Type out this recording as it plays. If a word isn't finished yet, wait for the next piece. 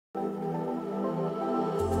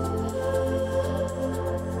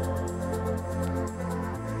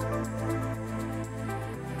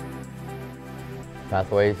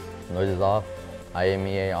Pathways, noises off,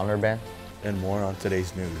 IMEA honor band, and more on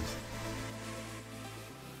today's news.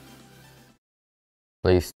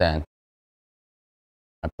 Please stand.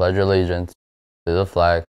 I pledge allegiance to the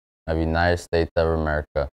flag of the United States of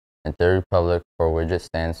America and to the republic for which it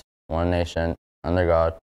stands, one nation, under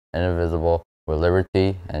God, indivisible, with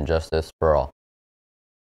liberty and justice for all.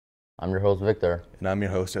 I'm your host, Victor. And I'm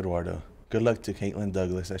your host, Eduardo. Good luck to Caitlin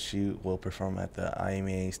Douglas as she will perform at the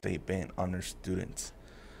IMEA State Band Honor Students.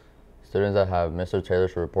 Students that have Mr. Taylor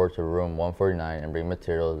should report to room 149 and bring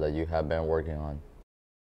materials that you have been working on.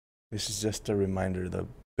 This is just a reminder, the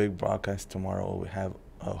big broadcast tomorrow will have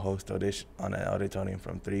a host audition on an auditorium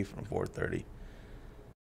from 4:30.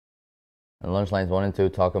 And lunch lines 1 and 2,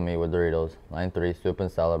 taco meat with Doritos. Line 3, soup and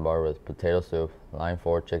salad bar with potato soup. Line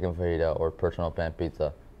 4, chicken fajita or personal pan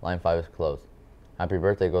pizza. Line 5 is closed. Happy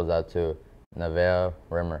birthday goes out to Nevea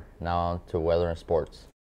Rimmer. Now on to weather and sports.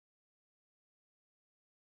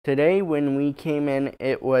 Today when we came in,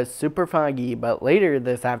 it was super foggy, but later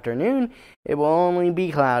this afternoon, it will only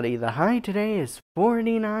be cloudy. The high today is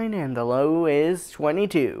 49 and the low is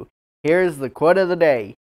 22. Here's the quote of the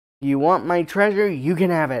day. You want my treasure? You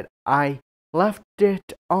can have it. I left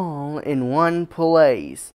it all in one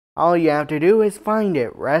place. All you have to do is find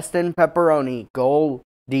it. Rest in pepperoni. Gold.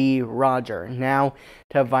 D. Roger. Now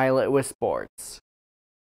to Violet with sports.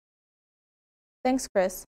 Thanks,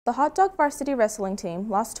 Kris. The hot dog varsity wrestling team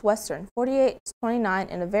lost to Western 48-29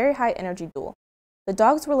 in a very high-energy duel. The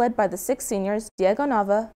dogs were led by the 6 seniors, Diego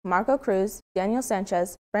Nava, Marco Cruz, Daniel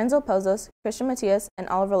Sanchez, Franzo Pozos, Christian Matias, and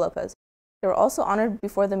Oliver Lopez. They were also honored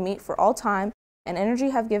before the meet for all time and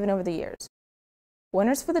energy have given over the years.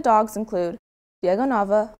 Winners for the dogs include Diego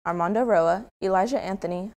Nava, Armando Roa, Elijah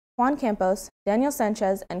Anthony, Juan Campos, Daniel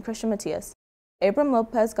Sanchez, and Christian Matias. Abram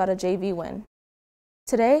Lopez got a JV win.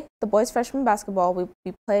 Today, the boys freshman basketball will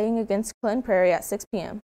be playing against Clinton Prairie at 6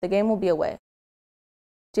 p.m. The game will be away.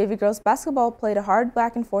 JV girls basketball played a hard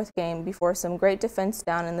back-and-forth game before some great defense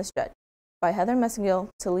down in the stretch by Heather Messengill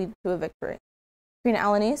to lead to a victory. Karina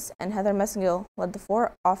Alanis and Heather Messengill led the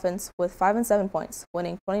 4 offense with 5 and 7 points,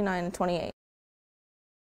 winning 29-28.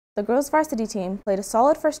 The girls varsity team played a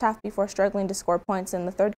solid first half before struggling to score points in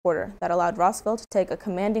the third quarter that allowed Rossville to take a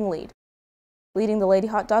commanding lead. Leading the Lady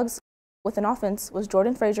Hot Dogs with an offense was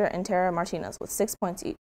Jordan Frazier and Tara Martinez with 6 points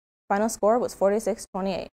each. Final score was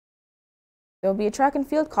 46-28. There will be a track and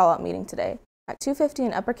field call-out meeting today at 2:50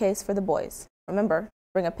 in uppercase for the boys. Remember,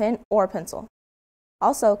 bring a pen or a pencil.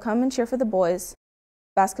 Also, come and cheer for the boys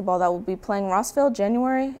basketball that will be playing Rossville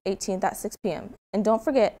January 18th at 6 p.m. And don't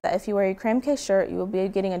forget that if you wear your Cram Case shirt, you will be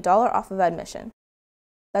getting $1 off of admission.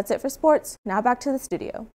 That's it for sports. Now back to the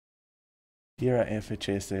studio. Here at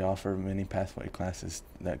FHS, they offer many pathway classes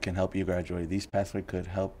that can help you graduate. These pathways could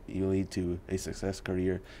help you lead to a success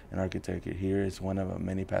career in architecture. Here is one of the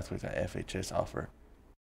many pathways that FHS offer.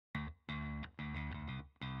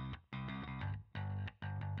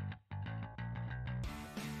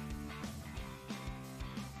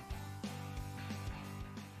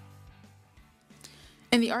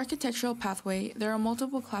 In the architectural pathway, there are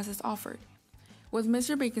multiple classes offered. With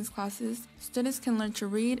Mr. Bacon's classes, students can learn to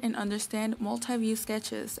read and understand multi-view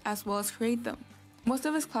sketches as well as create them. Most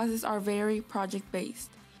of his classes are very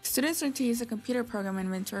project-based. Students learn to use a computer program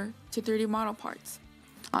inventor to 3D model parts.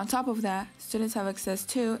 On top of that, students have access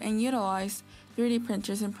to and utilize 3D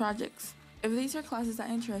printers in projects. If these are classes that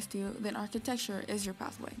interest you, then architecture is your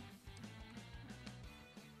pathway.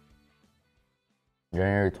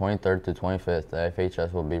 January 23rd to 25th, the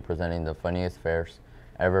FHS will be presenting the funniest fairs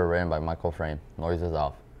ever written by Michael Frame. Noise is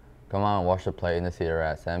off. Come out and watch the play in the theater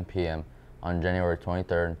at 7 p.m. on January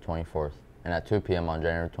 23rd and 24th, and at 2 p.m. on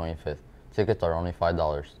January 25th. Tickets are only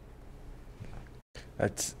 $5.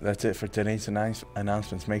 That's it for today's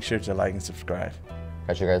announcements. Make sure to like and subscribe.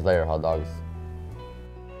 Catch you guys later, hot dogs.